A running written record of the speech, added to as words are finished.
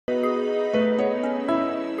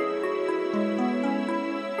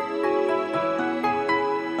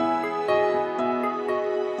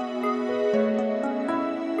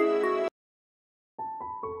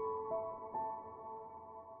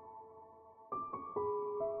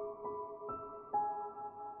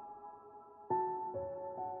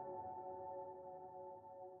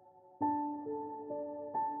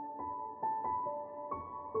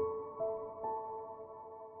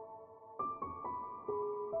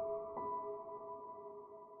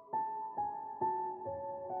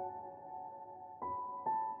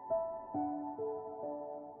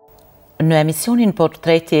Në emisionin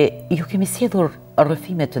Porterti ju kemi sjellur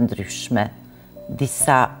rrëfime të ndryshme.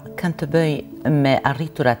 Disa kanë të bëjë me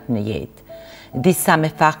arriturat në jetë, disa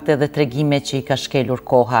me fakte dhe tregime që i ka shkelur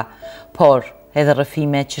koha, por edhe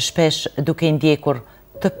rrëfime që shpesh duke i ndjekur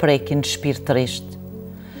të prekin shpirtërisht.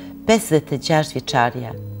 56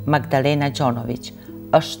 vjeçaria Magdalena Gjonoviq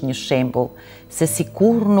është një shembull se si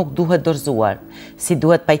kur nuk duhet dorëzuar, si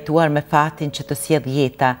duhet pajtuar me fatin që të sjell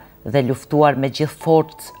jeta dhe luftuar me gjithë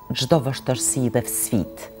forcë çdo vështirësi dhe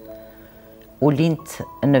sfidë. U lind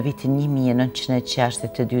në vitin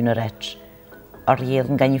 1962 në Reç.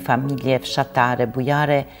 Rrjedh nga një familje fshatare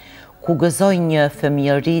bujare ku gëzoi një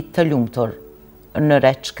fëmijëri të lumtur. Në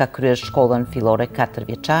Reç ka kryer shkollën fillore 4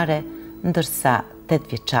 vjeçare, ndërsa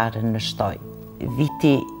 8 vjeçare në shtoj.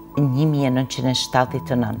 Viti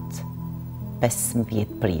 1979,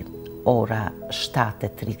 15 prill, ora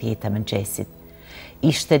 7:30 e mëngjesit.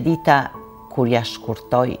 Ishte dita kur ja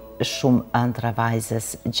shkurtoi shumë ëndra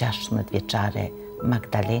vajzës 16 vjeçare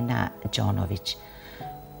Magdalena Gjonoviq.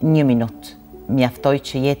 1 minutë mjaftoi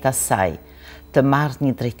që jeta saj të marrë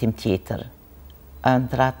një drejtim tjetër.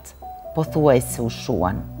 Ëndrat pothuajse u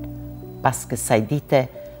shuan. Pas kësaj dite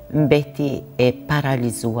mbeti e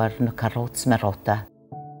paralizuar në karrocë me rrota.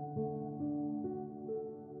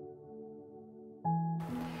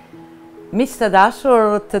 Miq të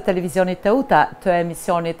dashur të televizionit Teuta, të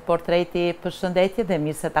emisionit Porterti, përshëndetje dhe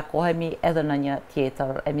mirë se takohemi edhe në një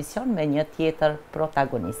tjetër emision me një tjetër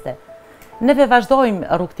protagoniste. Neve vazhdojmë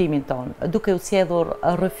rrugtimin tonë duke u sjellur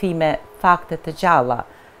rrëfime, fakte të gjalla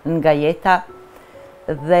nga jeta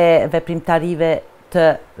dhe veprimtarive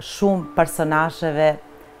të shumë personazheve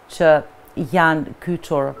që janë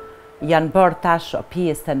kyçur, janë bërë tash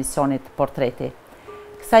pjesë të emisionit Porterti.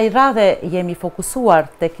 Kësaj radhe jemi fokusuar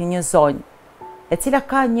tek një zonjë e cila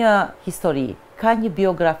ka një histori, ka një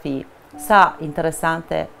biografi sa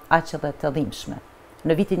interesante aq edhe të dhimbshme.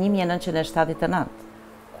 Në vitin 1979,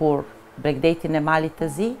 kur bregdetin e Malit të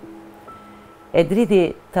Zi e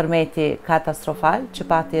dridhi tërmeti katastrofal që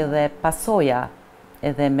pati edhe pasoja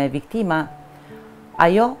edhe me viktima,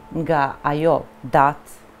 ajo nga ajo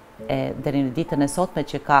datë deri në ditën e sotme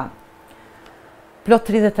që ka plot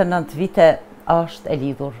 39 vite është e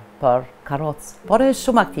lidhur për karrocë, por është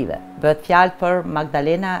shumë aktive. Bëhet fjalë për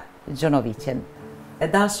Magdalena Gjonoviqen. E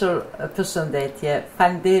dashur, përshëndetje.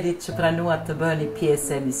 Faleminderit që pranuat të bëni pjesë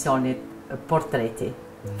e emisionit Porterti.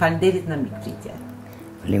 Faleminderit në mikpritje.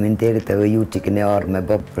 Faleminderit edhe ju që keni ardhur me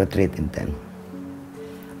bë portretin tim.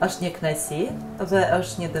 Është një kënaqësi dhe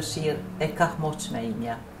është një dëshirë e kahmoqshme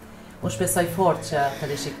imja. Unë shpresoj fort që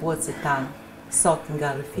teleshikuesit tanë sot nga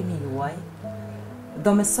rrëfimi juaj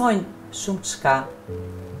do mësojnë shumë çka,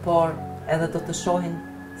 por edhe do të shohin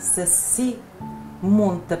se si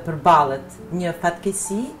mund të përballet një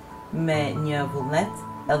fatkeqësi me një vullnet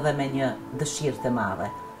edhe me një dëshirë të madhe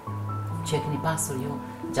që e keni pasur ju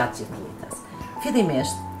gjatë gjithë jetës.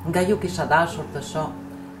 Fillimisht, nga ju kisha dashur të shoh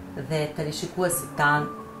dhe teleshikuesit tanë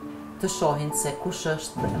të shohin se kush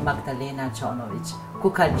është Magdalena Gjonoviq, ku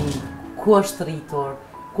ka lindur, ku është rritur,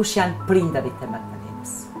 kush janë prindërit e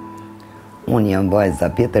Magdalenës. Unë jam vajza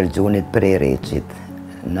Pjetër Gjunit prej Reçit,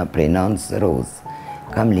 në prej Nanës Rozë.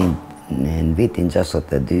 Kam lind në vitin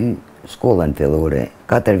 62, shkollën fillore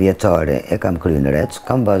 4 vjeçare e kam kryer në Reç,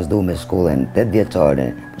 kam vazhdu me shkollën 8 vjeçare,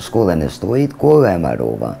 shkollën e shtojit, ku e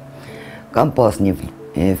marrova. Kam pas një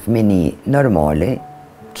fëmini normale,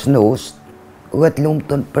 çnosht, dhe të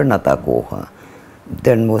lumtun për në ta koha.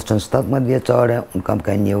 Deri në moshën 17 vjeçare, unë kam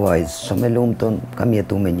ka një vajzë shumë e lumtun, kam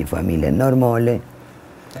jetu me një familje normale,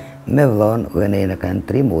 me vllon dhe ne kanë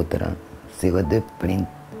 3 motra, si dhe 2 prind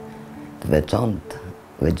të veçantë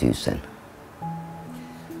dhe gjyshen.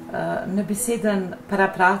 Në bisedën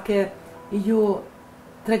paraprake, ju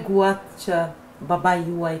treguat që babai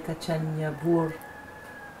juaj ka qenë një burr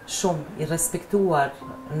shumë i respektuar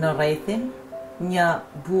në rrethin, një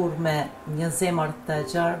burr me një zemër të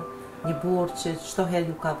gjerë, një burr që çdo herë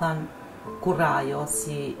ju ka dhënë kurajo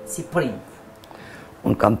si prind.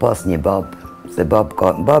 Unë kam pas një babë, se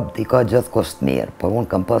babë i ka gjithë kostë mirë, por unë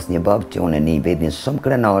kam pas një babë që unë e një vedin shumë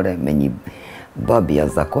krenare, me një babë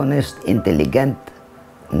jashtëzakonisht inteligent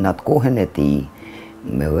në atë kohën e tij,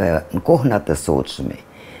 në kohën atë sotshme.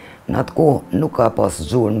 Në atë kohë nuk ka pas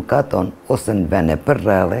zhurmë katon ose në vene për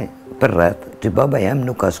rreth, që baba jem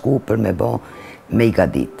nuk ka shku për me ba me i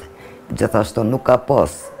gadit. Gjithashtu nuk ka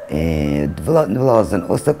pas në vlazën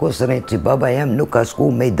ose kushërit që baba jem nuk ka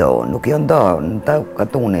shku me i do, nuk jo nda në ta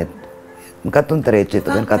katunit, në katun të Reçit,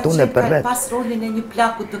 në katun e për rreth. Pas rolin e një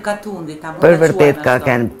plaku të katunit, për vërtet ka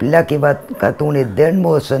kënë plak i katunit dherë në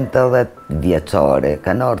moshën të 10 vjeçare,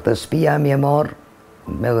 kanë ardhur të shtëpia mi e marrë,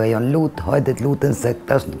 Me dhe janë lutë, hajdet lutën se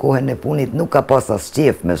tash në kohën e punit nuk ka pas as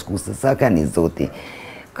qef me shku, se sa ka një zoti.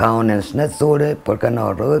 Ka onën shnetsore, por ka në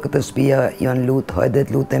rrë këtë shpia, janë lutë,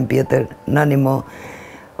 hajdet lutën pjetër, në një mo,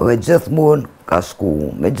 dhe gjithmonë ka shku.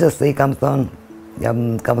 Me gjithë se i kam thonë e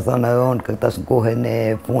onë këtë tash në kohën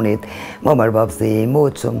e punit, më mërë babë se i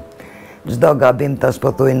moqëm. Gjdo gabim tash po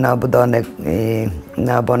thuj na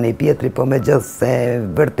bëni pjetri, po me gjithë se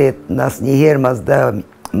vërtet nas njëherë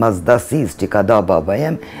mas dasis që ka da baba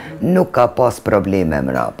jem, nuk ka pas probleme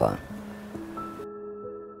mrapa.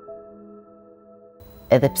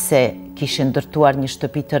 Edhe pse kishe ndërtuar një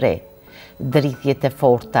shtëpi të re, dridhjet e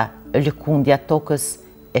forta, lëkundja tokës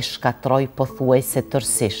e shkatroj pothuajse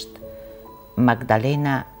tërësisht.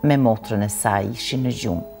 Magdalena me motrën e saj ishin në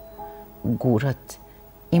gjumë. Gurët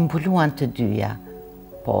i mbuluan të dyja,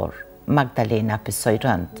 por Magdalena pësoj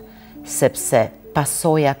rënd, sepse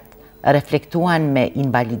pasojat reflektuan me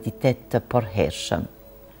invaliditet të përhershëm.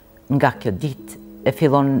 Nga kjo dit e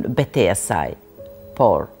fillon beteja saj,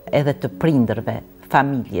 por edhe të prindërve,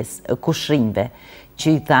 familjes, kushrinve, që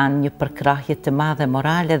i dhanë një përkrahje të madhe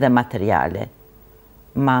morale dhe materiale.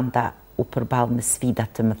 Manda u përball me sfida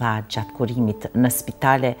të mëdha gjatë kurimit në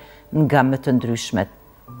spitale nga më të ndryshmet,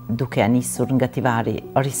 duke anisur nga Tivari,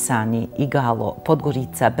 Risani, Igalo,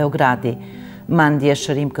 Podgorica, Beogradi, mandje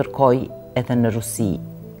shërim kërkoj edhe në Rusi,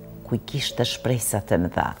 ku i kishte shpresat e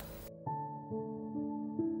mëdha.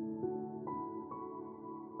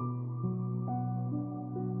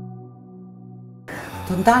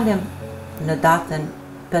 Të ndalem në datën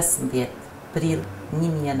 15 prill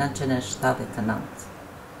 1979.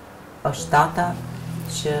 Është data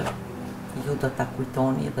që ju do të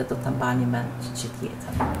kujtoni dhe do të mbani mend gjithë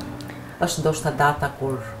jetën. Është ndoshta data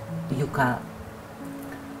kur ju ka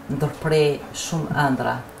ndërprer shumë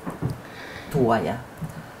ëndra tuaja.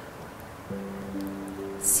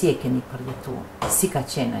 Si e keni përjetuar? Si ka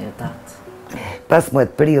qenë ajo datë?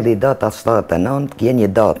 15 prilli data 79, kje një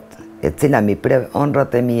datë e cila mi prev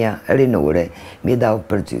onrat e mija rinure, mi dau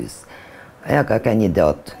për gjys. Aja ka një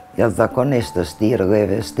datë, ja zakonisht të shtirë dhe e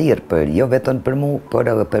vështirë për, jo vetën për mu, por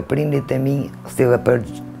edhe për prindit e mi, si dhe për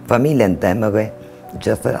familjen teme dhe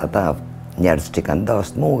gjithë ata njerës që kanë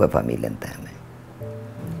dashtë mu dhe familjen teme.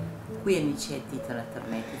 Ku jeni qetë ditën e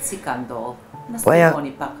tërmetit? Si ka ndohë? Nësë Po ja- të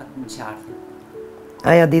moni pakat në qartë.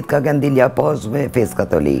 Aja ditë ka kënë dilja poshme fes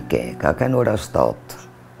katolike, ka kënë ora 7.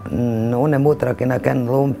 Unë e mutra kena kënë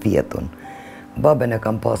dhomë fjetun. Babën e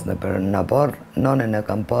kam pas në për në barë, nonën e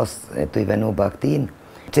kam pas të i venu baktin,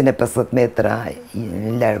 150 metra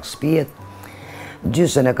lërgë shpijet.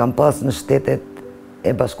 Gjyshën e kam pas në shtetet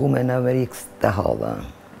e bashkume në Amerikës të Halla.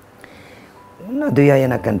 Në dyja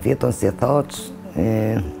jena kënë fjetun si thaqë,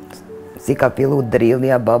 si ka fillu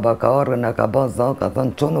drilja, baba ka arë, në ka ba za, ka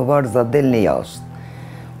thonë qonë varë za del një jashtë.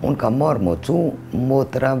 Unë ka marrë më qu,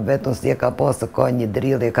 motra vetën si e ka pasë ka një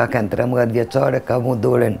drilje, ka kënë 13 vjeqare, ka mu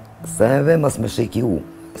doren seve, mos më shikju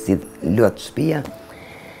si lutë shpia.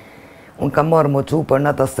 Unë ka marrë më qu, për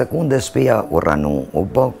në të sekunde shpia u ranu, u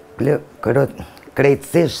bo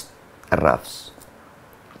krejtësisht rafsh.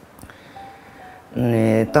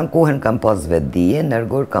 Në të në kuhen kam pas vedije,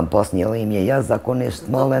 nërgur kam pas një lejmje zakonisht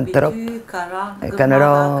malën trop, kanë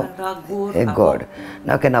ra e gorë.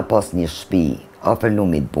 Na kena pas një shpi, afer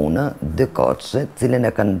lumit buna, 2 kaqe, cilën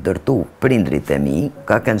e kanë dërtu prindrit e mi,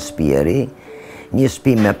 ka kanë shpjeri, një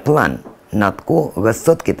shpi me plan në atë ko, dhe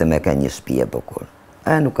sot kite me kanë një shpi e bukur.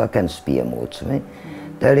 A nuk ka kanë shpi e muqme,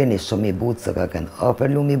 të rini shumë i butë se ka kanë afer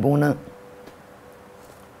lumit buna,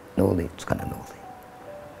 nulli, që kanë nulli.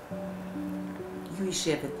 Ju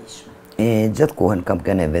ishe e vetishme? Gjatë kohën kam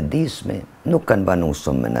këne vedishme, nuk kanë banu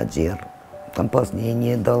shumë menagjerë. Kam pas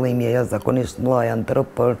një dalimje ja zakonisht mlaja në tërë,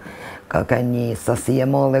 për ka një sasi e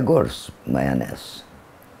male gorsh, majanesh.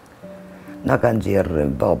 Na kanë gjerë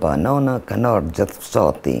baba nana, kanë ardhë gjithë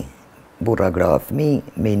fshati, burra gra fëmi,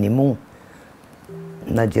 minimu,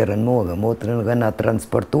 na gjerën mu dhe motrën dhe na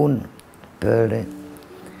transportun për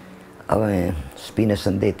shpinë e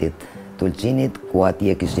shëndetit Tulqinit, ku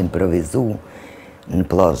atje kishin provizu në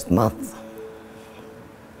plazh të math,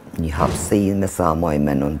 një hapësi me sa maj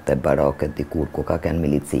menon të baraket dikur ku ka kënë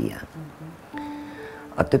milicia.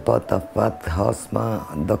 Aty pa të fatë hasma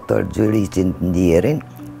doktor Gjonoviqin të ndjerin,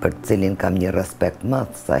 për cilin kam një respekt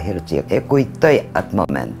math sa herë që e kujtoj atë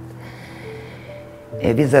moment.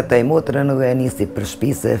 E vizetoj motrën dhe e nisi për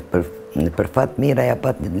shpise, për fatë mira ja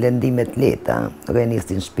pat një lendimet leta, dhe e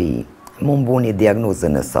nisi në shpi. Mu mbu një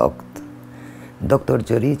diagnozën e sakt. Doktor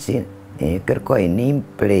Gjonoviqin kërkoj nim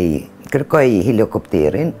prej, kërkoj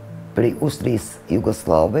helikopterin prej ushtrisë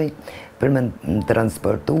Jugoslave për me më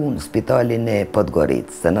transportu në spitalin e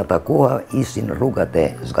Podgoricës, se në takoha ishin rrugat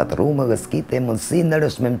e zgatërume dhe s'kite mundësi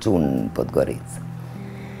nërësh me më qunë në Podgoricë.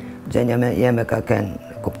 Gjenja jeme ka kënë,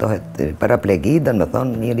 kuptohet, paraplegi, dhe me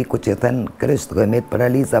thonë njëri ku që thënë kërështë gëmet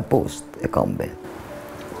paraliza poshtë e kambe.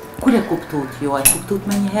 Kur e kuptut jo? E kuptut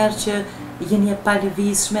me njëherë që jeni e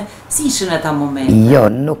palëvizshme? Si ishën e ta momente? Jo,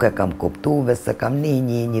 nuk e kam kuptu, se kam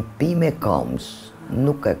një pime kamsh.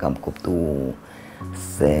 Nuk e kam kuptu,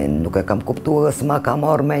 se nuk e kam kuptu dhe s'ma kam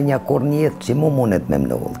arë me një kur njëtë që mu mundet me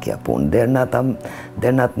mnollë kja punë. Der në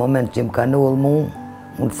atë moment që më ka nëllë mu,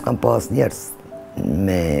 unë s'kam pas njerës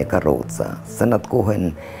me karroca. Se në atë kohën,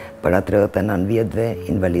 për atë 39 vjetëve,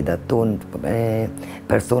 invalidat tonë,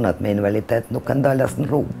 personat me invalitet nuk kanë dalë asë në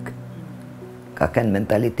rrugë. Ka kënë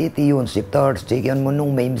mentaliteti ju në shqiptarës që i kënë mënu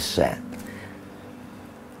me i mshetë.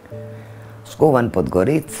 Shkova në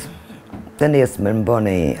Podgoricë, të nesë më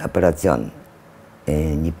bëni operacion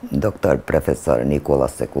një doktor profesor Nikola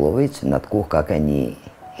Sekulovic, në atë kohë ka kënë një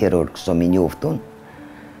hirurg shumë i njoftun,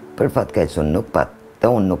 për fatë keq unë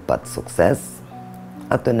nuk patë sukses.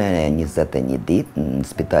 Atë në 21 ditë në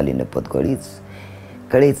spitalin e Podgoricës,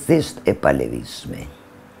 krejtësisht e palëvizshme.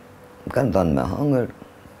 Më kanë thonë me hangër,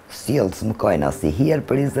 sjellës më kajnë as i hirë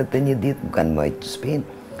për 21 ditë, më kanë mojtë në shpinë.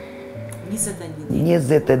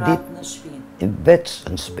 21 ditë në shpinë? Veç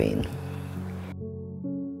në shpinë.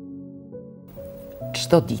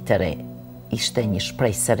 Çdo ditë e re, ishte një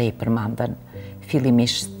shprehje së re për Mandën.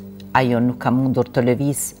 Fillimisht, ajo nuk ka mundur të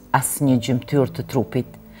lëviz as një gjymtyr të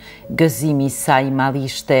trupit. Gëzimi i saj i madh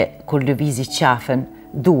ishte kur lëvizi qafën,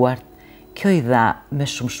 duart. Kjo i dha me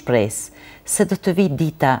shumë shpresë se do të vi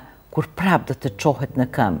dita kur prap do të çohet në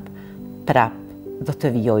këmbë. Prap do të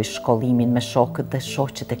vijoj shkollimin me shokët dhe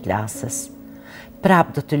shoqet e klasës.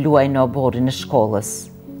 Prap do të luaj në oborin e shkollës.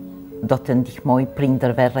 Do të ndihmoj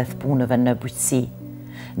prindërve rreth punëve në bujqësi.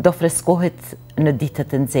 Do freskohet në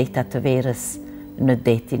ditët e nxehta të verës, në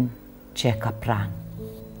detin që e ka pranë.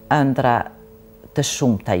 Ëndra të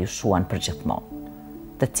shumta ju shuan për gjithmonë,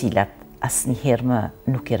 të cilat asnjëherë më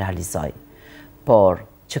nuk i realizoj, por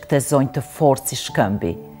që këte zonjë të fortë si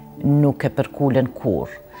shkëmbi nuk e përkulen kur.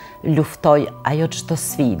 Luftoj ajo çdo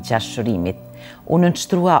sfidë gjatë shërimit, u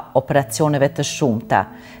nënshtrua operacioneve të shumta,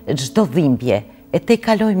 çdo dhimbje e te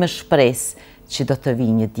kaloj me shpresë që do të vi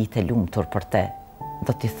një ditë e lumtur për te.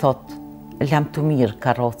 Do t'i thot, lam të mirë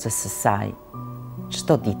karrocës së saj.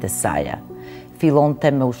 Çdo ditë e saja fillonte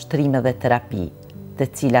me ushtrime dhe terapi, të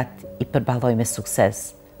cilat i përballoj me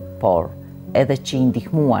sukses, por edhe që i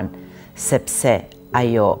ndihmuan, sepse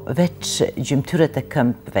ajo veç gjymtyrët e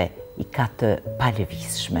këmbëve i ka të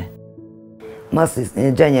palëvizshme. Masi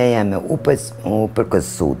gjenja jeme u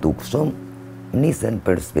përkësu dukshëm, nisen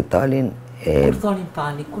për spitalin e... Kur thoni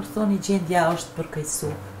pali, kur thoni gjendja është përkësu,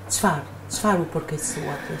 çfarë u përkësu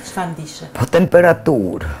atë, çfarë ndishe? Po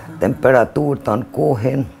temperaturë të në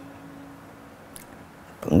kohën,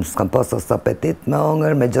 s'kam pas as apetit me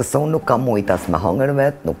hangër, me gjëson nuk ka mujt as me hangër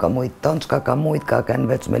vetë, nuk ka mujt tonë qka ka mujt, ka kanë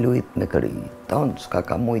veç me lujt me kry. Tonë qka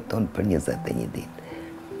ka mujt tonë për 21 ditë.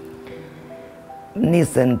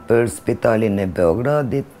 Nisen për spitalin e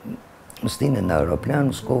Beogradit, shtinë në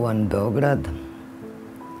aeroplan, shkova në Beograd,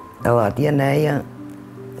 edhe atje në eja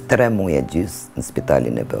 3 muaj e gjysë në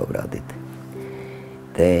spitalin e Beogradit.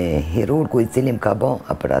 Te hirurgu i cilim ka bo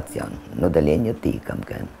operacion, në delenjë ti kam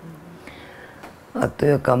kënë.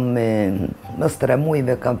 Atë kam, mës 3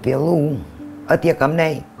 muajve kam fillu, atje kam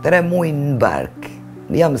nej 3 muaj në bark.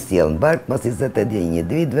 Jam sjell në bark, mas 21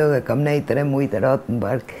 vitve dhe kam nej 3 muaj të ratë në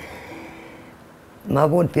bark. Ma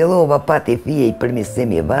vun fillova pati fije i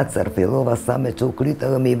përmisimi vacër, fillova sa me që u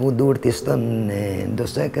kryta dhe me i vudur të ishtën në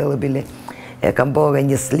dosheke dhe bile. E kam bërë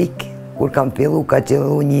një slik, kur kam fillu ka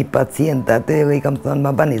qëllu një pacient atë dhe i kam thonë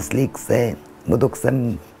ma bani slik se më duke se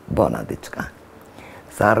më bona diqka.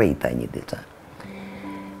 Sa rrita një diqa.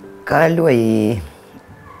 Kaluaj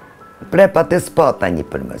prepat e spata një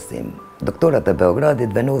përmërsim. Doktorat e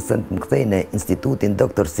Beogradit venusën të më kthej në institutin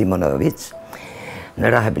Dr. Simonovic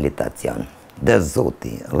në rehabilitacion. Dhe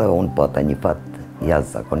zoti, dhe unë pata një fatë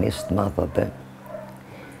jashtëzakonisht, ma thote,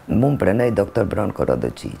 më prenej doktor Branko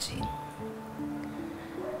Radocici.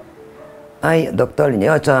 Ai doktor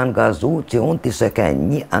një që angazhu që unë t'i sheken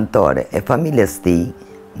një antare e familjes ti,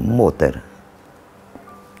 motër,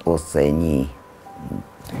 ose një,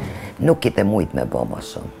 nuk kite mujt me bo ma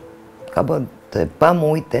shumë. Ka bo të pa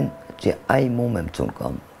mujten që ai mu me më qunë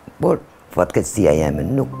kom. Por, fatkeqësia jeme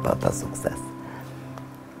nuk pata sukses.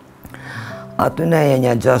 Aty neje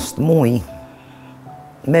një 6 muj,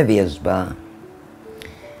 me vjeshba,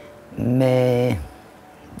 me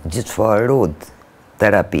gjithfar rud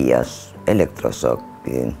terapiash, elektroshok,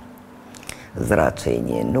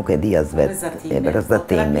 zračenje, nuk e di as vetë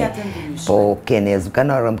rrezatime. Po keni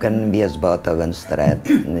kanarëm kanë vjeç bata në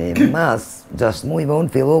shtret. Mas 6 muajve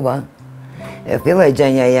unë fillova. E filloj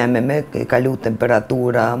gjenja jeme me kalu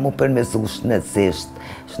temperatura, mu përmesu shnetësisht,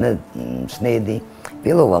 shnedi.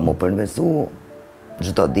 Fillova mu përmesu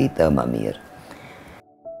çdo ditë e më mirë.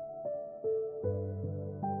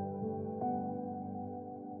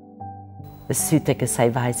 Sytë e kësaj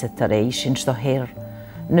vajze të re ishin çdo herë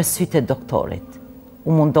në sytë e doktorit.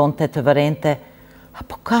 U mundonte të vërente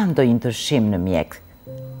apo ka ndonjë ndryshim në mjek,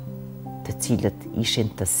 të cilët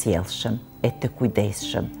ishin të sjellshëm e të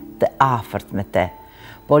kujdesshëm, të afërt me te,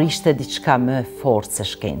 por ishte diçka më fortë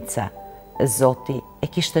se shkenca. Zoti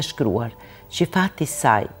e kishte shkruar që fati i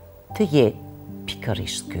saj të jetë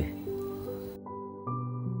pikërisht ky.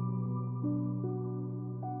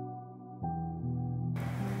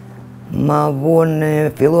 Ma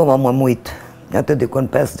vonë fillova më mujtë, atë dikon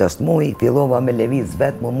 5-6 muaj, fillova me lëviz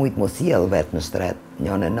vetë, më mujtë mos sjell vetë në shtret,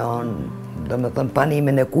 njën e nanë, do me thënë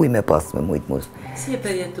panimin e kuj me pas me mujtë mos. Si e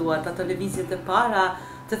përjetuat ato lëvizjet e para,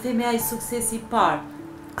 të themi ai suksesi i parë?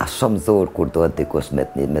 A shumë zorë kur do të dikush me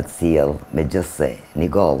të sjell, me gjithse,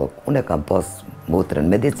 një gallok. Unë e kam pas motrën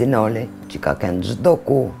medicinale, që ka kënë çdo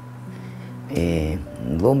ku,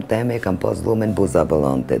 në lumë teme kam pas lumën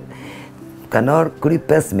buzabëllantet. Kanar kry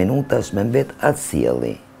 5 minutash me mbet atë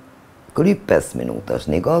sjelli. Kry 5 minutash.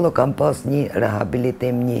 Një gallo kam pas një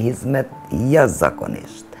rehabilitim, një hizmet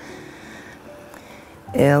jashtëzakonisht.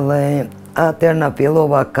 Edhe atër na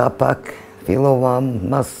fillova kapak, fillova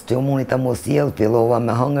mas që muni ta mos sjell, fillova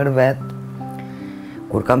me hangër vetë.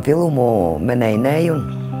 Kur kam fillu me nejnejun,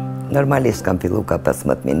 normalisht kam fillu ka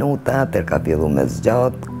 15 minuta, atër ka fillu me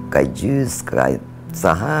zgjatë, ka gjys, ka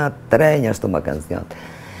sahat, 3, njështu ma kanë zgjatë.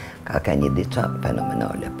 Ka një diqa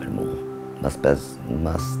fenomenale për mu.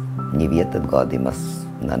 Mas një vjetët gati, mas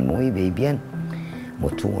në mujve i bjen, mu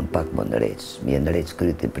quën pak më në req, mi e në req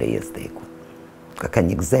kryti prej e steku. Ka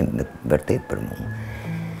një gzem me vërtet për mu.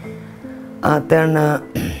 Atër në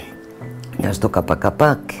ashtu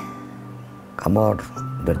kapak, ka marrë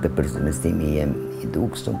vërte përzimestimi jem i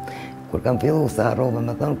dukshëm. Kur kam fillu, se harrove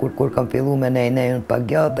me thonë, kur kam fillu me nejnejën pak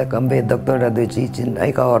gjatë, kam vetë doktor Radojqiqin, a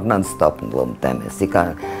i ka orë non-stop në lumë teme, si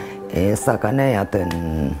ka sa ka nej atë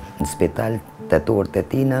në spital të torë të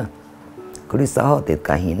tina, krysa hatit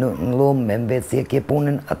ka hinë në lumë me mbetë si e kje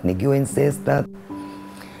punën, atë një gjojnë sestrat,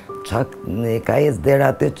 qak ka esë dherë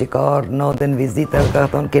atë që ka orë natën vizita, ka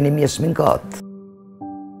thonë keni mje shminkat.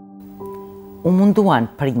 U munduan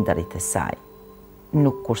prindërit e saj,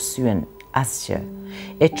 nuk kursyen asgjë,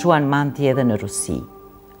 e quan mandi edhe në Rusi,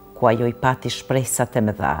 ku ajo i pati shpresat e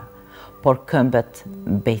mëdha, por këmbët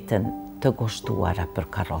mbetën të goshtuara për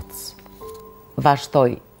karrocë.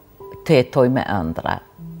 Vazhdoj të jetoj me ëndra,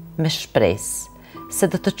 me shpresë se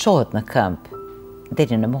do të qohet në këmbë.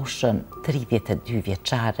 Deri në moshën 32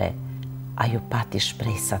 vjeçare, ajo pati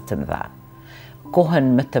shpresa të mëdha.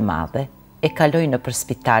 Kohën më të madhe e kaloi nëpër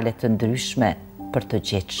spitale të ndryshme për të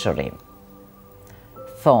gjetë shërim.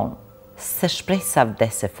 Thonë se shpresa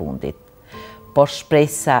vdes e fundit, por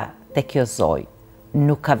shpresa te kjo zoj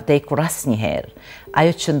nuk ka vdekur asnjëherë.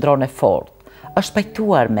 Ajo qëndron e fortë, është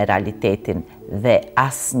pajtuar me realitetin dhe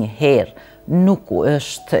asnjëherë nuk u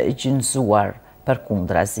është gjynëzuar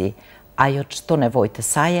përkundrazi. Ajo çdo nevojë të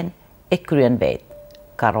sajen e kryen vetë.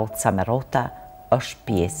 Karroca me rrota është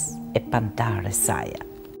pjesë e pandare saj.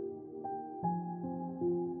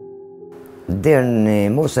 Deri në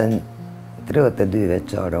moshën 32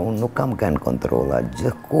 vjeçare, unë nuk kam kënë kontrola,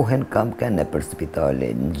 gjithë kohën kam kënë për spitali.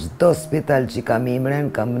 Në gjdo spital që kam imren,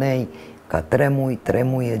 kam nej, ka 3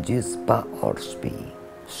 muj e gjys pa orë shpi.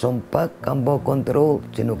 Shumë pak kam bo kontrol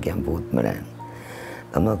që nuk jam vut mren.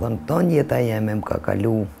 Dhe më thonë, ton jeta jeme më ka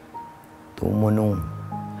kalu, tu mënu,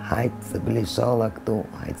 hajtë se bële shala këtu,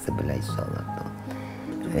 hajtë se bële shala këtu.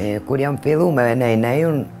 Kur jam fillu me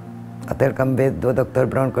nejun, atër kam vetë do doktor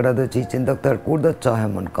Branko Radojqiqin, doktor, kur do të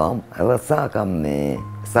qahem në kam, edhe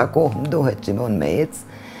sa kohë më duhet që më me ecë,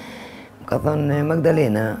 ka thonë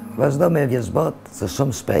Magdalena, vazhdo me vjeshbat, se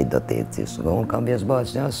shumë shpejt do të ecish, dhe unë kam vjeshbat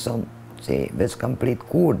që një shumë, që veç kam prit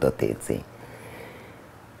kur do të eci.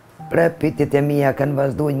 Prep, pytjet e mija kanë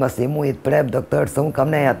vazhdojnë, mas i mujit prep, doktor, se unë kam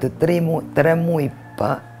neja të 3 muj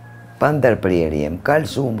pa ndërprerje, më kalë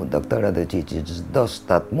shumë, doktor Radojqiqi, gjdo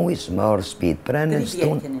 7 mujsh më orë shpit, prenën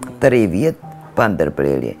shtunë 3 vjetë pa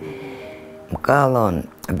ndërprerje. Më kalon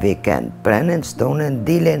vikend, prenën shtunën,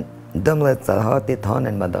 dilin, 12 sahatit,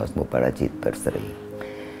 hanën më dashtë mu paraqit për sëri.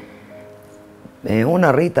 Unë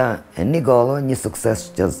arrita një gallo, një sukses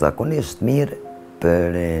që zakonisht mirë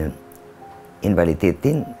për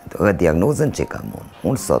Invaliditetin dhe diagnozën që kam unë.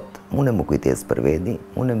 Unë sot, unë më kujtes për vedi,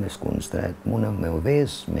 unë me shku në shtret, unë me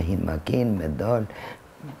uvesh, me hinë makinë, me dalë,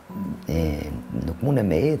 nuk unë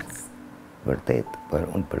me ecë, vërtet, për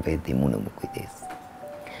unë për vedi unë më kujtes.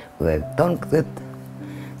 Dhe tonë këtë,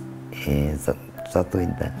 sa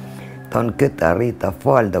thujnë, tonë këtë arrit të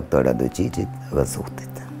falë doktora Dojqiqit dhe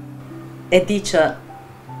suhtit. E di që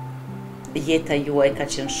jeta juaj ka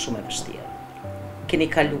qenë shumë e vështirë. Keni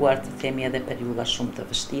kaluar, të themi, edhe periudha shumë të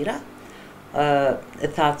vështira. E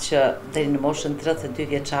thatë që deri në moshën 32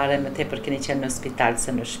 vjeçare më tepër keni qenë në spital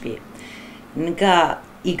se në shtëpi. Nga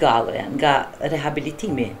Igalloja, nga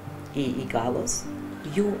rehabilitimi i Igallos,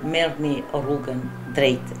 ju merrni rrugën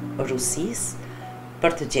drejt Rusisë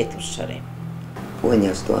për të gjetur shërim. Po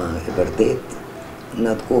një ashtu e vërtet,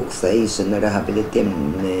 në atë kohë sa ishte në rehabilitim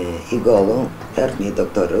në Igallo, erdhi një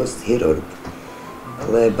doktor rus, hirurg,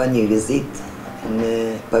 dhe ba një vizitë në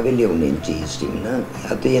pavilionin që ishim në,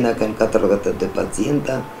 aty jena kanë 42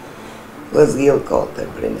 pacienta, dhe zgjell 4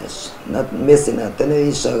 për nesh. Në mesin atë në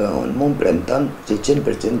isha nga unë, mund premton që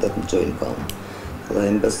 100% të të më qojnë kam. Dhe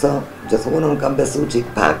më beso, gjithmonë unë kam besu që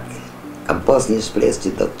pak, kam pas një shpresë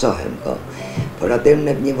që do të qohem ka. Por atër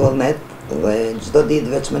në një vullnet, dhe çdo ditë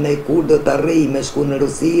veç më nej kur do të arrej me shku në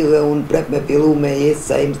Rusi, dhe unë prep me fillu me jesë,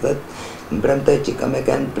 sa im thët, më premtoj që kam e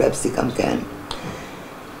kanë prep si kam kanë.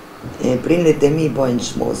 Prindet e mi bojnë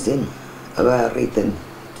shmosin dhe arritën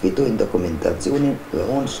të fitojnë dokumentacionin dhe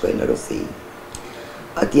unë shkoj në Rusi.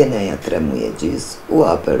 Atje neja 3 muaj e gjys, u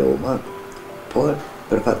apë Roma, por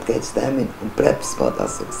për fatkeq temin, unë prep s'pata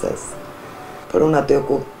sukses. Por unë atë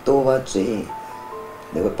kuptova që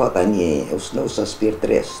dhe pata një ushnusha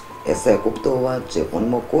shpirtresht, e se kuptova që unë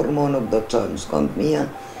më kur më nuk do të qoj në shkond mija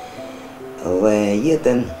dhe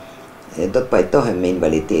jetën do të pajtohem me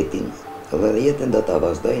invaliditetin dhe jetën do të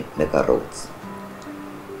vazhdoj me karrocë.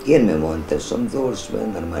 Jenë me mund të shumë zorshme,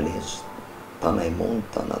 normalisht, tana i mund,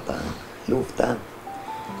 tana ta lufta,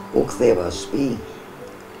 u ktheva shpi,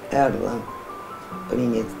 erdha,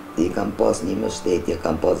 prinjit i kam pas një mështetje,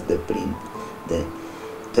 kam pas dhe prind, dhe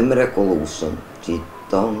të mrekullushëm, që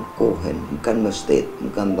tonë kohën, më kanë mështet, më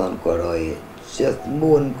kanë dhanë koraje, që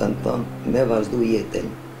mund më kanë thonë me vazhdu jetën,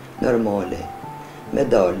 normale, me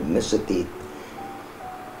dalë, me shëtit.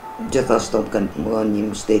 Gjithashtu më kanë më një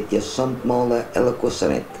mështetje shumë të male edhe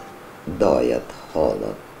kushret, dajat,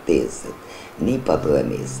 hallat, tezet, nipat dhe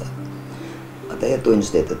mesat. Ata jetojnë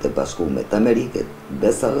shtetet e bashkume të Ameriket,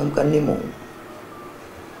 besa dhe më kanë një mund.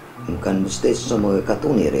 Më kanë mështet shumë dhe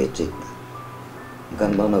katuni reqit, më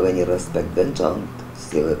kanë bënë edhe një respekt veçantë,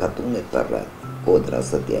 si dhe katunit për rrët, kodra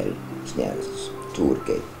së tjelë, shnjerës,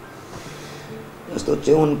 qurkej. Ashtu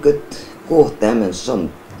që unë këtë kohë temen shumë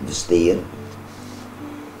vështirë,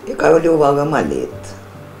 e ka luva nga ma letë.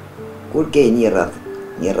 Kur kej një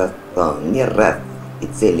rreth i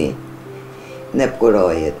cili nep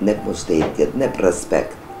kurajet, nep mushtetjet, nep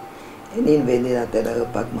respekt. E një në vendin atër e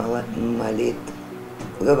pak ma letë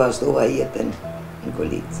dhe vazhdova jetën në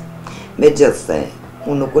kolicë. Me gjithse,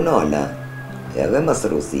 unë nuk unala, edhe mas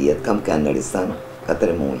Rusijet, kam kanë në Risan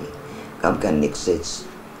 4 muaj, kam kanë një kësheq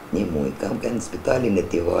 1 muaj, kam kanë në spitalin e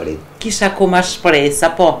Tivarit. Kisha akoma shpresë,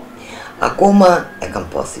 apo? Akoma e kam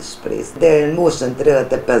pasi shpresë. Deri në moshën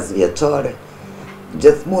 35 vjeçare,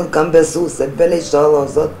 gjithmonë kam besu se bele inshallah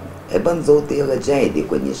Zot e bën Zoti edhe gjejdi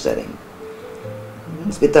ku një shërim.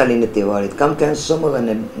 Në spitalin e Tivarit kam kanë shumë edhe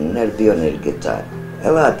në nervion e lgjeçar.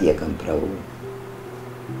 Edhe atje kam pravu.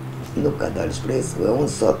 Nuk ka dalë shpresë dhe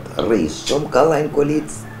unë sot rrish shumë ka lajnë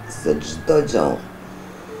kolicë se çdo gjë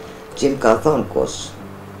që më ka thonë kush.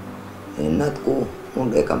 Në atë ku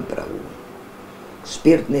unë e kam pravu.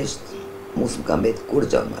 Shpirtnisht mos më kam betë kur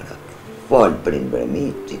gjë më rak. Falë prind bremi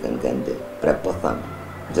që kanë këndë, pre po thamë,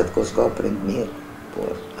 gjithë ko shka prind mirë,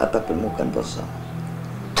 por ata për mu kanë përsa.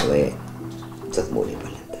 Dhe gjithë muri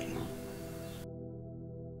falenderi.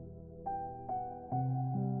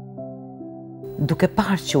 Duke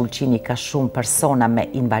parë që Ulqini ka shumë persona me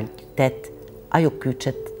invaliditet, ajo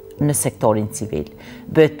kyçet në sektorin civil.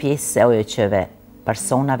 Bëhet pjesë e OJQ-ve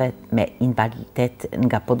personave me invaliditet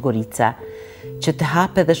nga Podgorica, që të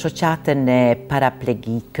hape dhe shoqatën e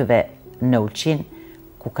paraplegikëve në Ulqin,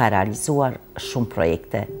 ku ka realizuar shumë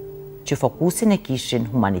projekte, që fokusin e kishin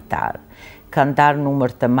humanitar. Ka ndarë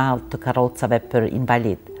numër të madh të karrocave për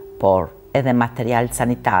invalid, por edhe material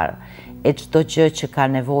sanitar, e çdo gjë që ka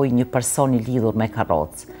nevojë një person i lidhur me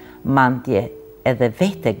karrocë, mandje edhe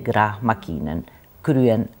vete gra makinën,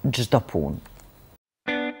 kryen çdo punë.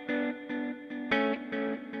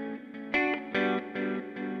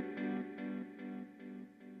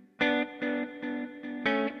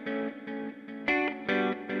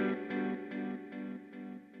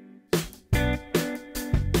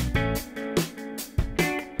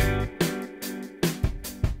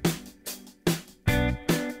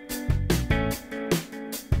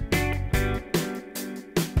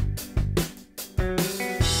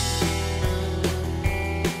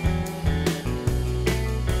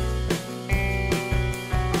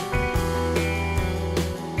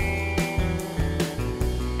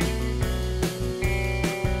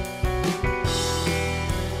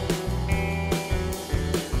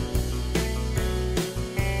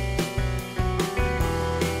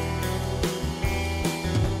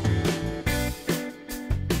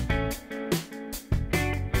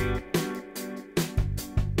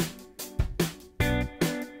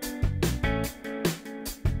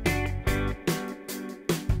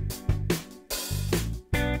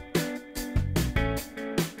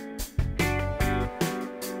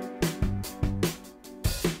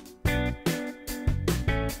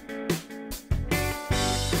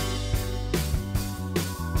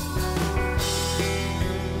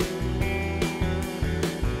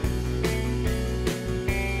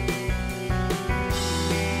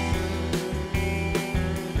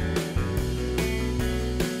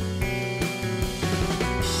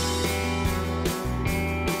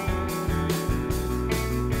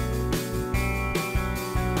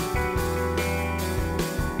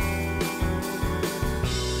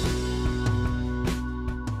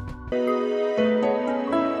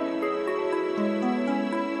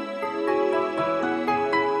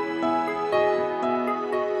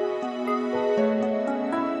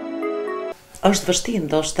 është vështirë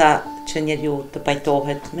ndoshta që njeriu të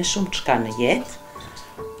pajtohet me shumë çka në jetë,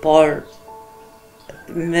 por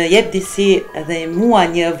më jep disi edhe mua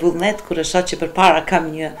një vullnet kur e shoh që përpara kam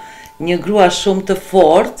një grua shumë të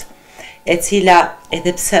fortë, e cila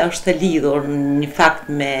edhe pse është e lidhur në fakt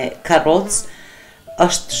me karrocë,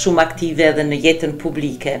 është shumë aktive edhe në jetën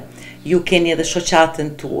publike. Ju keni edhe shoqatën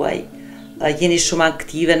tuaj, jeni shumë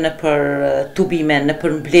aktive në për tubime, në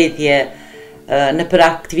për mbledhje, në për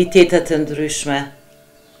aktivitetet të ndryshme.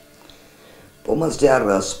 Po mos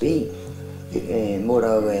gjarra shtëpi,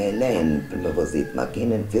 mora dhe lehen për me vozit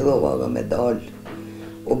makinën, fillova dhe me dalë,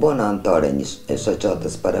 u bona antare e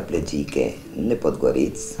shoqatës paraplegjike në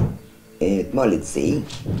Podgoricë, të malit si.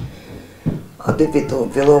 Aty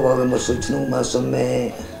fillova dhe më shoqnu ma shumë me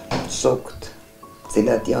shokët,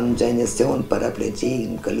 cilat janë në gjenjesion paraplegjik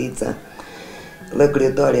në Kalica, dhe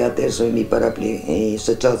kryetari atër shumë i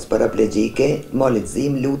shoqatës paraplegjike, malit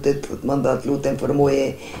zim, lutet, mandat lutem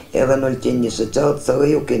formoje edhe në lëqen një shoqatë, sa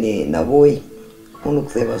dhe ju keni navoj, unë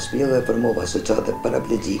nuk theva shpilë dhe formova shoqatë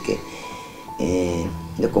paraplegjike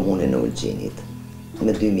në komunën e Ulqinit,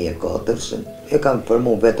 në 2004, e kam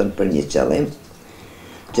formu vetën për një qëllim,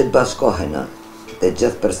 që të bashkohena të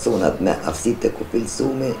gjithë personat me aftësitë e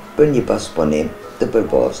kufizume për një bashkëpunim të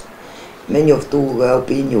përbashkët, me njoftu dhe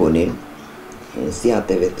opinionin, si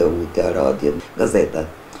ATV Teuta, radio, gazetat,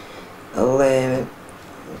 dhe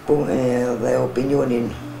opinionin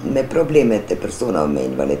me problemet e personave me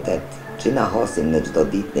invaliditet, që na hasin në çdo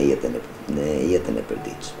ditë në jetën e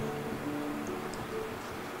përditshme.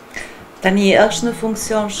 Tani është në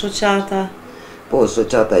funksion shoqata? Po,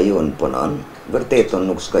 shoqata jonë punon, vërtet unë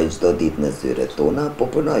nuk shkoj çdo ditë në zyret tona, po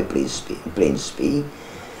punoj prej shtëpi.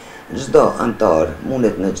 Çdo antar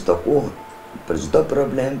mundet në çdo kohë, për çdo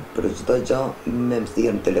problem, për çdo gjë, me më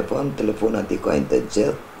thirrë në telefon, telefonat i kajnë të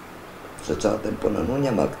gjithë. Shoqatën punon, unë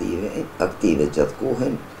jam aktive gjithë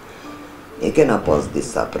kohën. E kena pas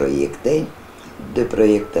disa projekte, 2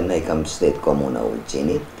 projekte ne kam mbështet komuna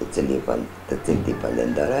Ulqinit, të cilët i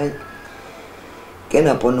falenderoj.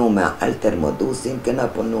 Kena punu me Altermodusin, kena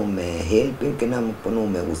punu me Helpin, kena punu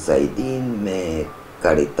me Usaidin, me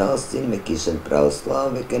Caritasin, me Kishën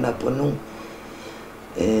Pravoslave, kena punu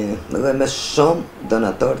dhe me shumë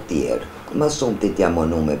donator tjerë. Ma shumë të t'jam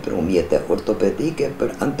punu me pru mjete ortopedike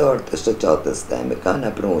për antarët e shoqatës teme.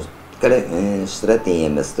 Kana pru shtretje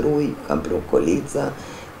me struj, kam pru kolica,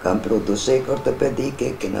 kam pru dushek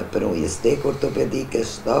ortopedike, kena pru jestek ortopedike,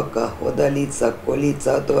 shtaka, hodalica,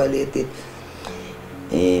 kolica, toaletit,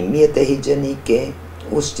 mjete higjenike,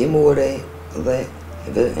 ushqimore dhe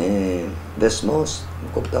veshmosh,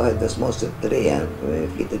 kuptohet veshmoshet të reja,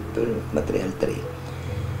 flitet për material të rej.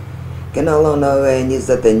 Kena lona dhe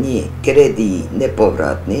 21 kredi në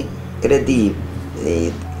povratni, kredi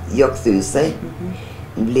jo këthyse,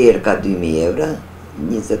 në vlerë ka 2.000 euro,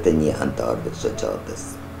 21 antarëve të shoqatës.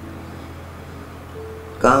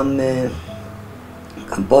 Kam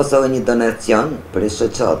posa dhe një donacion për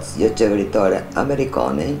shoqatës jo qeveritare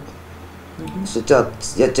amerikane,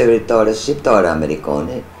 shoqatës jo qeveritare shqiptare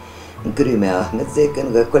amerikane, në kry me Ahmet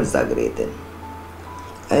Zekën dhe Kol Zagretin.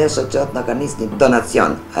 Aja shoqatë nga ka njës një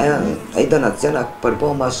donacion, aja donacion a përbo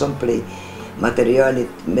ma shumë prej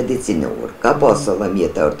materialit medicinor. Ka posa dhe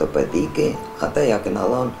mjete ortopedike, ata ja këna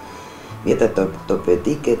lonë mjetet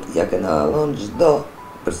ortopedike, ja këna lonë gjdo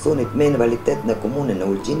personit me invaliditet në komunën e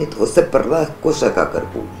Ulqinit ose për dha kush e ka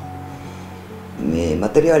kërku. Me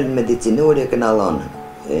materialin medicinor e këna lonë,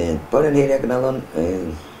 përën herë e këna lonë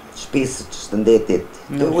shpisë shëndetit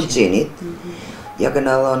të Ulqinit, ja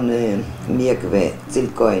këna lonë mjekve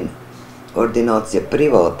cilë kojnë ordinatësje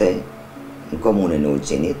private në komunën e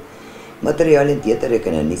Ulqinit, materialin tjetër e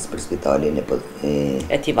këna njësë për spitalin e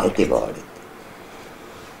Tivarit.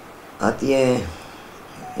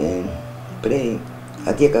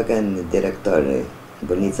 Atje ka kënë direktor, në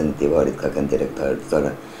bolnicën e Tivarit ka kënë direktor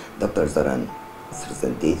Dr. Zoran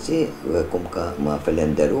Srësentici, dhe kum ka ma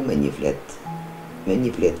falenderu me një flet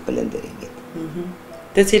falenderimit.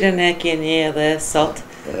 Të cilën e keni edhe sot,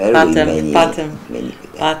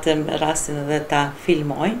 patëm rastin edhe ta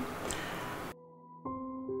filmojnë.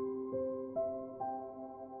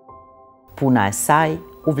 Puna e saj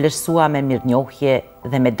u vlerësua me mirënjohje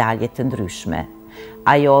dhe medalje të ndryshme.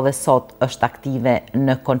 Ajo dhe sot është aktive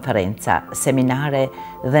në konferenca, seminare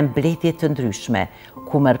dhe mbledhje të ndryshme,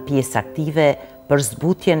 ku merr pjesë aktive për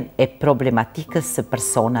zbutjen e problematikës së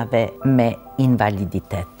personave me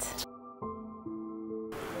invaliditet.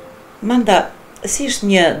 Manda, si është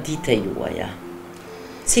një ditë e juaja?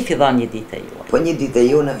 Si fillon një ditë e juaj? Po një ditë e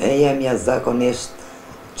juaj e jam zakonisht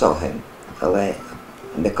qohem, edhe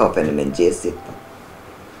me kafen e mëngjesit,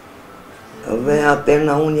 Dhe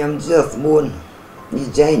atërna unë jam gjithmonë një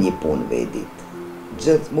gjaj një punë vedit.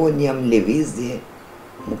 Gjithmonë jam lëvizje,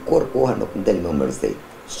 më kur koha nuk më del më mërzit.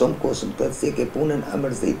 Shumë kohë shumë të si ke punën a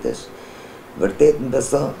mërzitesh. Vërtet më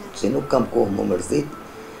besa që nuk kam kohë më mërzit,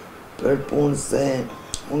 për punë se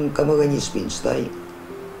unë kam edhe një shpinë shtaj,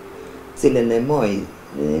 cilën e moj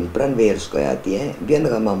në pranverë shkoj atje, bjen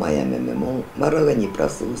nga mama jeme me mu, marrë edhe një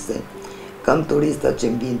prasuse, kam turista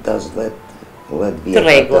që mbin tash 10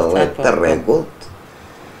 vjetë të regullt,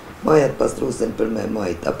 majat pastrusen për me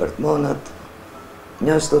majt apartmanat,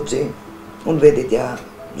 një ashtu që unë vedit ja,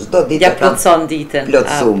 çdo ditë ja plotson ditën.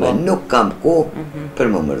 Plotsume, nuk kam kohë për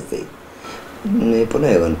më mërzit. Në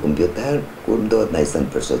punoj edhe në kompjuter, kur më dohet najsen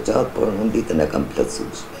për shoqat, por unë ditën e kam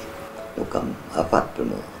plotsueshme. Nuk kam afat për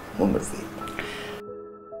më mërzit.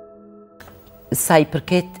 Sa i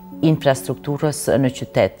përket infrastrukturës në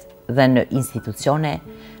qytet dhe në institucione,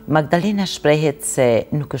 Magdalena shprehet se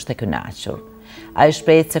nuk është e kënaqur. Ai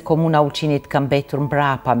shprehet se komuna Ulqinit ka mbetur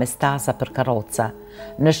mbrapa me staza për karroca.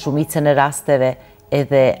 Në shumicën e rasteve,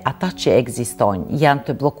 edhe ata që ekzistojnë janë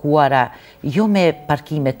të bllokuara jo me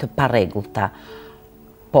parkime të parregullta,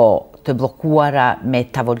 po të bllokuara me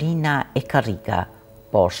tavolina e karriga,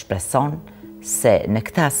 por shpreson se në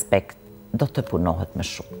këtë aspekt do të punohet më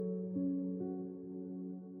shumë.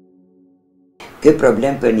 Ky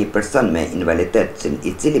problem për një person me invaliditet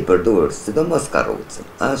i cili përdor sidomos karrocën,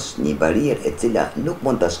 është një barierë e cila nuk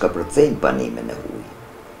mund ta shkapërcejnë panimin e huaj.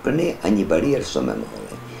 Për ne është një barierë shumë e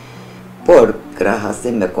madhe. Por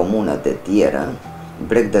krahasim me komunat e tjera,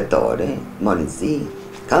 bregdetare, Malizi,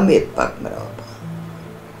 ka met pak mrapa.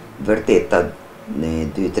 Vërtet në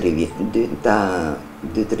 2-3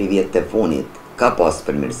 vjet të funit ka pas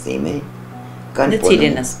përmirësime. Në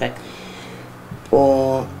cilin aspekt? Po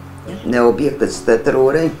në objektet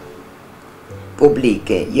shtetërore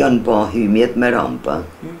publike janë bë hymjet me rampa.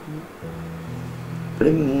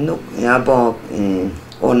 Nuk ja bë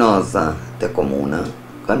onaza të komuna,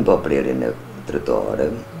 kanë bë prerjen e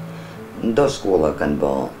trotuareve. Ndo shkolla kanë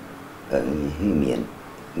bë hymjen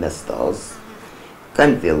me staz,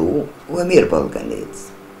 kanë fillu u e mirë ballkanec.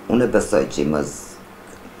 Unë besoj që mas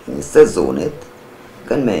sezonit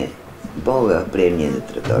kanë me bëllë prerjen e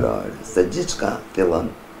trotuareve, se gjithçka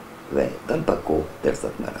fillon vetëm pa kohë derisa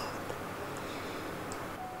të merret.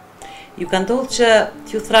 Ju ka ndodhur që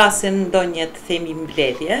t'ju thrasin ndonjë të themi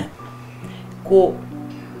mbledhje, ku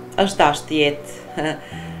është dashur të jetë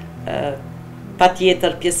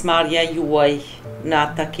patjetër pjesëmarrja juaj në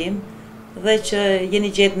atë takim, dhe që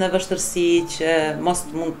jeni gjetur në vështirësi që mos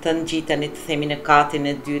mund të ngjiteni të themi në katin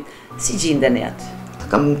e dytë, si gjindeni atë?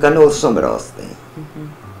 Kam ndodhur shumë raste.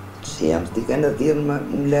 Që jam stikë në thirrë më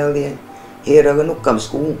mbledhje. Herëve nuk kam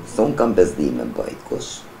shku, se unë kam bezdime mbajt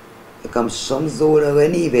kush. E kam shumë zorë edhe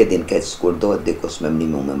një vetin keq kur dohet dikush me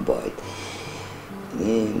mnimu me mbajt.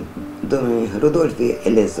 Rudolfi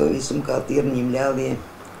Elezovic më ka thirrë një mbledhje,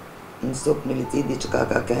 në suk milicidi që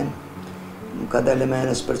ka kenë, më ka dalë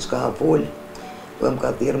menësh për çka fol, po më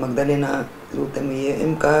ka thirrë Magdalena, lutem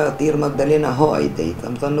më ka thirrë Magdalena hajde,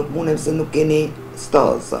 kam thënë nuk mundem se nuk keni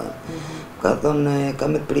staza. Ka thënë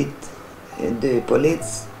kam të prit 2 polic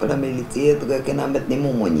për miliciet dhe kena me të një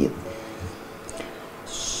mu monjit.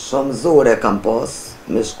 Shumë zore kam pas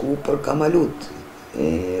me shku, për kam alut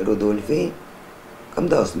Rudolfi, kam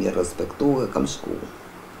dash mirë respektu e kam shku.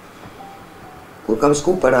 Kur kam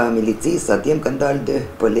shku para milicis, atje më kanë dalë 2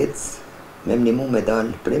 polic, me më një mu me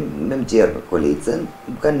dalë, me më gjerë policën,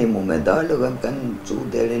 më kanë një mu me dalë dhe më kanë qu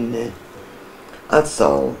deri në atë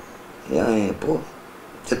salë. Ja po,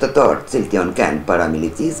 qytetarë cilët janë kanë para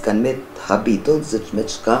milicis, kanë me të habitull se me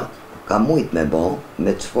qka ka mujt me bo,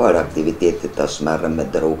 me qëfar aktivitetit ta shmerrëm me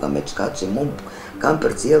droga, me qka që mund kam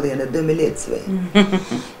për cilje në 2 milicëve.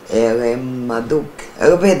 Edhe ma duk,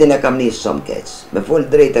 edhe vedin e kam një shumë keq, me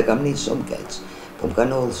folë drejt e kam një shumë keq, po më ka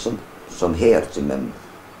nëllë shumë herë që me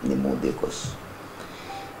një mund dikush,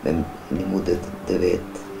 me një mundet të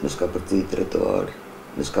vetë, me shka përcuj trotuar,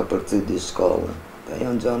 me shka përcuj 2 shkallë, ta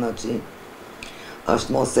janë gjana që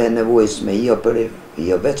është mos e nevojshme,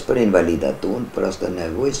 jo veç për invalidat tonë, për është e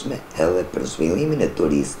nevojshme edhe për zhvillimin e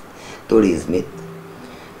turizmit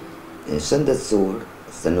shëndetësor,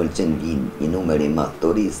 se në Ulqin vinë një numër i madh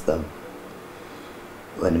turista,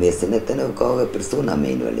 dhe në mesin e të në ka dhe persona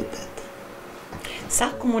me invaliditet.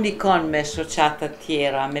 Sa komunikon me shoqat të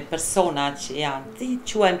tjera, me persona që janë, ti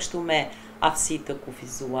quajmë kështu me aftësi të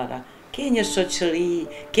kufizuara, ke një shoqëri,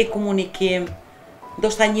 ke komunikim,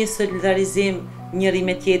 ndoshta një solidarizim njëri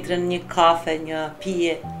me tjetrën, një kafe, një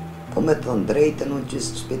pije? Po me thonë drejtën, unë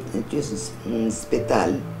qysë në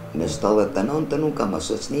spital, me 79 nuk kam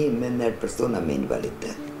shoqni me nërë persona me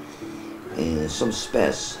invaliditet. shumë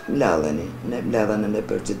shpesh mbledheni, ne mbledheni në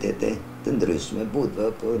për qytete të ndryshme, Budva,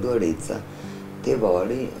 për Dorica,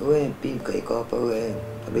 Tivari, e Pivka i Kapa, e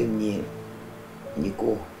rrim një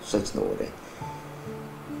kohë shoqënore.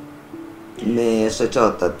 Me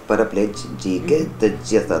shoqatat paraplegjike të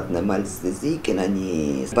gjithat në Malëzëzi, kena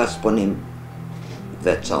një bashkëpunim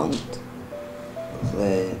veçantë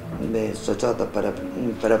dhe me shoqata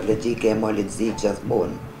paraplegjike e Malëzëzi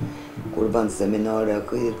gjithmonë. Kur banë seminare,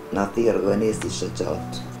 në thirë dhe nesi shoqat.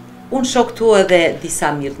 Unë shoh këtu edhe disa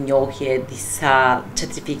mirënjohje, disa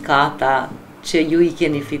certifikata që ju i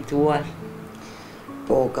keni fituar.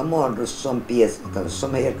 Po, ka marrë shumë pjesë,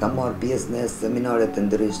 shumë herë ka marrë pjesë në seminare të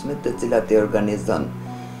ndryshme të cilat e organizon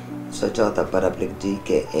shoqata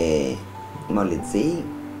paraplegjike e Malëzëzi,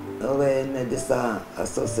 dhe në disa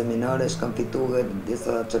aso seminare kam fituar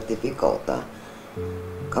disa certifikata.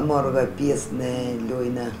 Ka marrë dhe pjesë në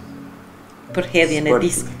lojnë për hedhjen e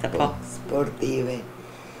diskët, apo? Sportive.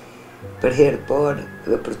 Për herë parë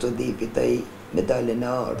dhe për çudi fitoj medaljen e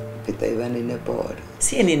artë, fitoj vendin e parë.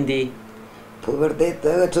 Si e ndi? Po vërtet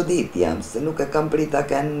edhe çudit jam, se nuk e kam prit ta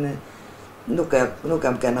kanë, nuk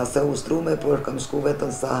kam kanë asë ustrume, por kam shku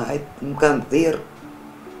vetëm sa hajt, më kanë thirr,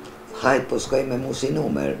 hajt po shkoj me mushi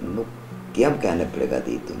numër, nuk jam kanë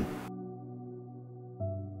përgatitur.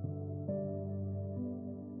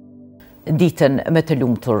 Ditën më të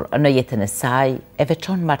lumtur në jetën e saj e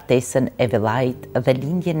veçon martesën e vëllait dhe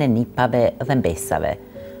lindjen e nipave dhe mbesave,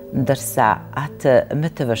 ndërsa atë më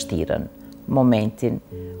të vështirën, momentin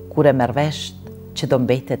kur e merr vesh që do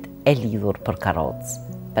mbetet e lidhur për karrocë,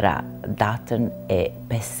 pra datën e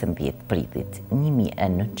 15 pritit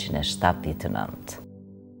 1979.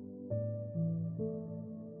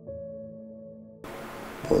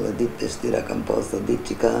 Po dhe ditë të shtira kam pasur ditë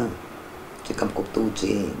që kam kuptu që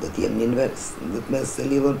do t'jem një nves, do t'me se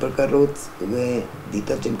lidhën për karrocë dhe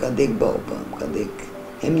dita që më ka dek baba, më ka dek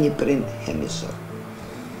hem një prind, hem një shok.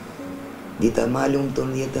 Dita ma lumë të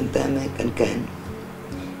në jetën teme kanë,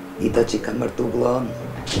 dita që ka martu vllon,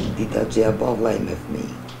 dita që ja ba vllai me fëmi,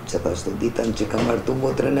 që thashtu dita që ka martu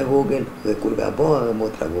motrën e vogël dhe kur ka ba edhe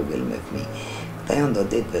motra vogël me fëmi. Këta janë do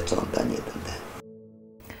ditë veçanta në jetën teme.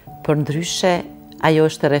 Për ndryshe, ajo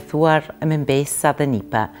është rrethuar me mbesa dhe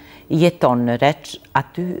nipa, jeton në Reç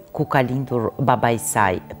aty ku ka lindur baba i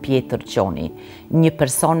saj, Pjetër Gjoni, një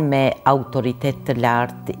person me autoritet të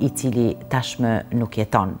lartë i cili tashmë nuk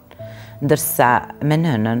jeton, ndërsa me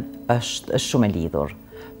nënën është shumë e lidhur.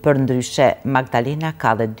 Për ndryshe, Magdalena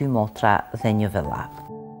ka dhe 2 motra dhe një vëlla.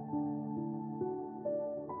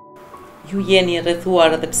 Ju jeni rrethuar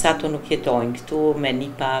edhe pse ato nuk jetojnë këtu, me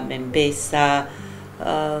nipa, me mbesa,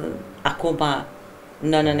 akoma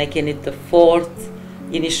nënën e keni të fortë,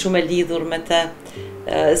 jeni shumë e lidhur me të.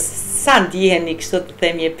 Sa ndiheni kështu të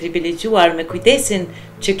themi e privilegjuar me kujdesin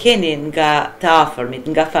që keni nga të afërmit,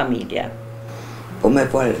 nga familja? Po me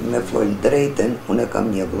fol drejten, unë kam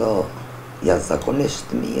një vëlla jashtëzakonisht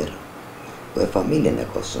mirë, po e familjen e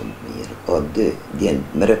ka shumë mirë, ka 2 djenë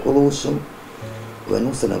mrekullueshëm, po e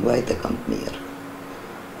nusën e vllait e kam të mirë.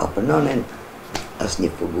 A për nënën është një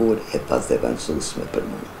figurë e pazeventueshme për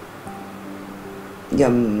mua.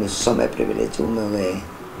 Jam shumë e privilegjuar dhe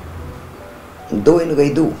ndojnë dhe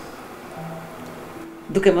i du.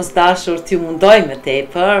 Duke mos dashur t'ju mundoj më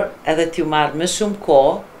tepër, edhe t'ju marrë më shumë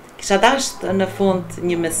kohë, kisha dashur në fund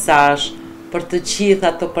një mesazh për të gjithë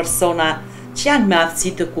ato persona që janë me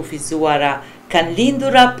aftësi të kufizuara, kanë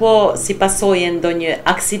lindur apo si pasojë ndonjë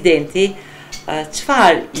aksidenti,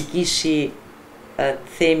 çfarë i kishi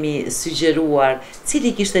themi sugjeruar,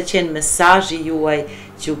 cili kishte qenë mesazhi juaj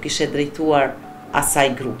që u kishe drejtuar asaj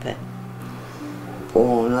grupe? Po,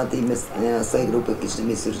 në asaj grupe kishte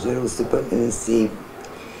me sugjeru si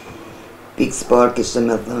pikë parë kishte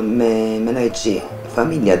me menoj që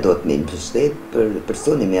familja do të me mbështet për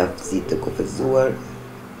personi me aftësi të kufizuar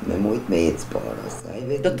me mujt me jetë para.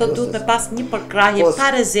 Do të duhet me pas një përkrahje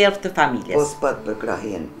pa rezervë të familjes. Po s'pat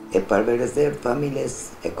përkrahjen e parve rezervë të familjes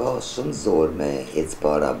e ka shumë zor me jetë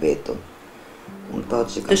para vetëm.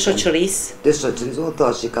 Të shoqërisë? Të shoqërisë, unë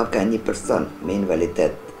thash që kam ka një person me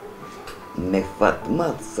invaliditet, me fat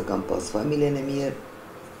madh se kam pas familjen e mirë,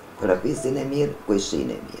 rafisin e mirë, kujshin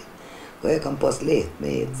e mirë. Po e kam pas lehtë me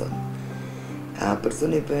jetën. A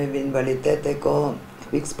personi për invaliditet e ka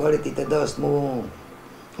pikë parit i të dasht mu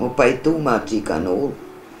pajtu ma që i kanë ullë,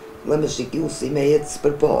 dhe me shikju si me jetës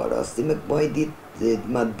për para, si me baj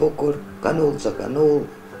ditë ma të bukur, kanë ullë që kanë ullë,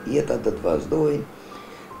 jetat dhe të vazhdojnë,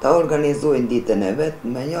 ta organizojnë ditën e vetë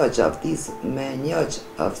me një që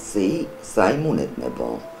aftësi sa i mundet me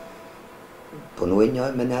bo. Punuj një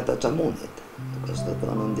me një ata që mundet. Nuk është të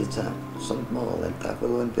thonë në diqa shumë të mollën, ta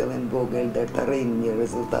fillojnë fillim vogël dhe të rrinë një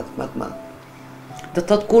rezultat më të madh. Do të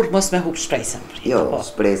thotë kur mos me hub shpresën. Jo,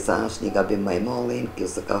 shpresa është një gabim më i madh, kjo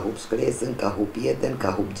se ka hub shpresën, ka hub jetën,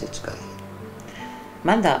 ka hub gjithçka.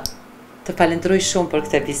 Manda, të falenderoj shumë për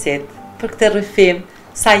këtë bisedë, për këtë rrëfim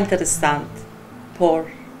sa interesant, por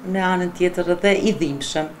në anën tjetër edhe i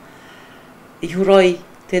dhimbshëm. Ju uroj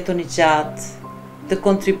të jetoni gjatë, të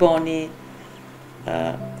kontriboni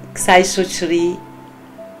kësaj shoqëri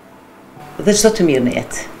dhe çdo të mirë në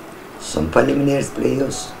jetë. Shumë faleminderit për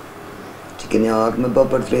jush që keni ardhur me bë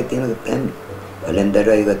portretin e tem.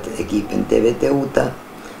 Falenderoj vetë ekipin TV Teuta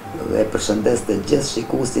dhe përshëndes të gjithë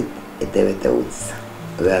shikuesit e TV Teutës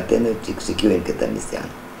dhe atë që shikojnë këtë emision.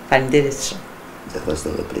 Faleminderit shumë. Dhe thoshte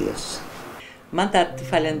edhe për jush. Manda të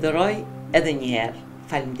falenderoj edhe një herë.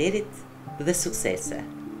 Faleminderit dhe suksese.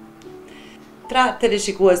 Pra të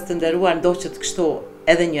rishikues të nderuar, ndoqët kështu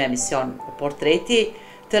edhe një emision portreti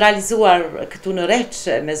të realizuar këtu në Reç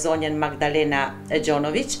me zonjën Magdalena e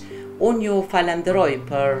Gjonoviq. Unë ju falenderoj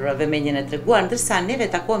për vëmendjen e treguar, ndërsa neve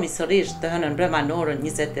takohemi sërish të hënën brëma në orën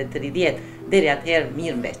 20:30. Deri atëherë,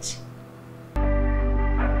 mirë mbeq.